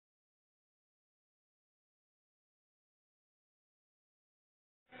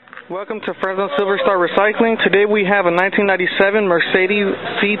Welcome to Fresno Silver Star Recycling. Today we have a 1997 Mercedes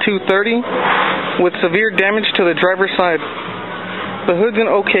C230 with severe damage to the driver's side. The hood's in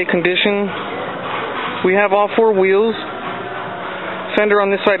okay condition. We have all four wheels. Fender on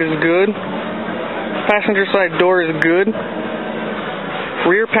this side is good. Passenger side door is good.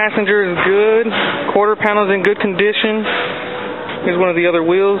 Rear passenger is good. Quarter panel is in good condition. Here's one of the other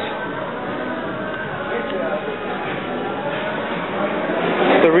wheels.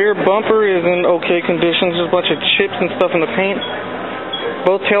 The rear bumper is in okay condition. There's a bunch of chips and stuff in the paint.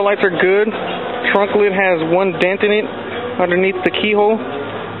 Both taillights are good. Trunk lid has one dent in it underneath the keyhole.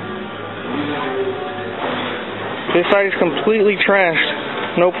 This side is completely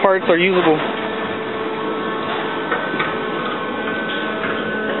trashed. No parts are usable.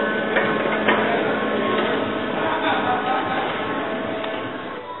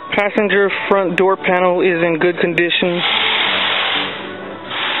 Passenger front door panel is in good condition.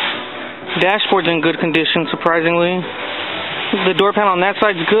 Dashboard's in good condition, surprisingly. The door panel on that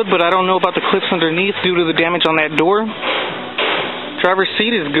side's good, but I don't know about the clips underneath due to the damage on that door. Driver's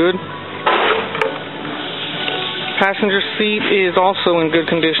seat is good. Passenger seat is also in good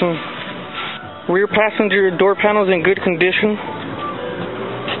condition. Rear passenger door panel is in good condition.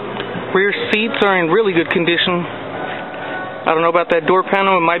 Rear seats are in really good condition. I don't know about that door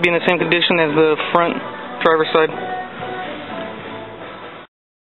panel. It might be in the same condition as the front driver's side.